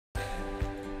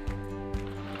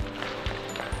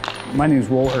My name's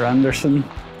Walter Anderson,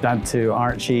 dad to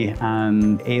Archie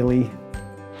and Ailey.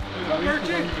 About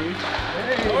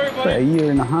a year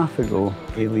and a half ago,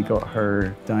 Ailey got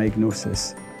her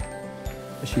diagnosis.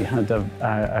 She had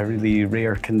a really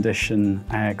rare condition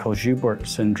called Joubert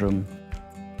syndrome.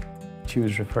 She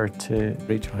was referred to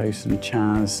Rachel House and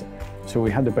CHAS. So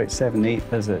we had about 7, 8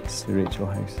 visits to Rachel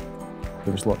House.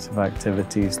 There was lots of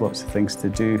activities, lots of things to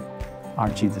do.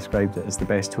 Archie described it as the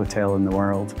best hotel in the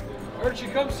world. Archie,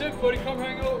 come sit, buddy, come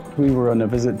hang out. We were on a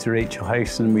visit to Rachel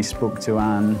House and we spoke to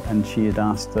Anne, and she had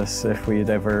asked us if we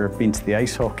had ever been to the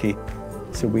ice hockey.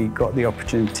 So we got the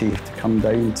opportunity to come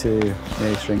down to the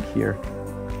ice rink here.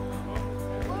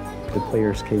 The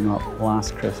players came up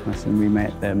last Christmas and we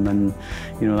met them, and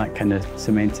that kind of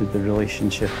cemented the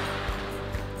relationship.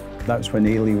 That was when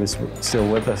Ailey was still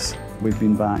with us. We've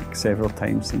been back several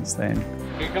times since then.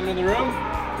 Can you come in the room?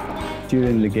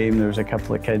 During the game, there was a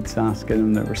couple of kids asking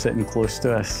him that were sitting close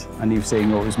to us, and he was saying,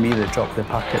 it was me that dropped the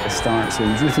puck at the start, so he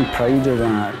was really proud of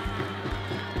that.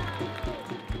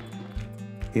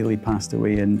 Ailey passed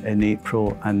away in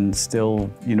April, and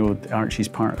still, Archie's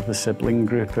part of the sibling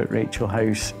group at Rachel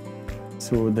House.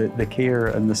 So the care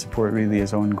and the support really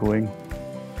is ongoing.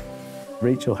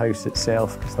 Rachel House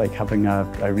itself is like having a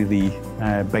really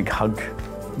big hug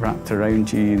wrapped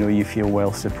around you. You feel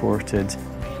well supported.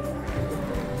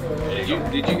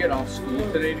 Did you get off school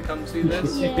today to come see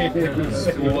this? Yeah.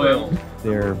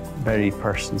 They're very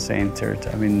person-centred.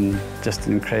 I mean, just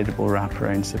an incredible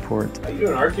wraparound support. How you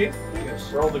doing, Archie?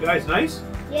 Yes. Are all the guys nice?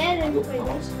 Yeah, they're pretty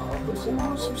nice.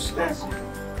 Some stuff.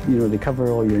 They cover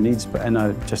all your needs, but in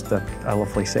just a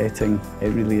lovely setting. It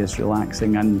really is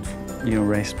relaxing and,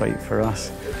 respite for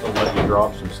us. They'll let you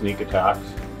drop some sneak attacks.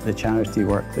 The charity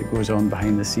work that goes on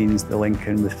behind the scenes, the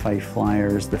linking with Fife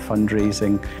flyers, the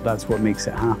fundraising, that's what makes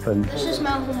it happen. This is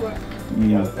my homework.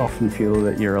 You often feel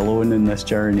that you're alone in this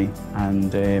journey,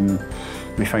 and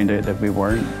we found out that we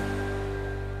weren't.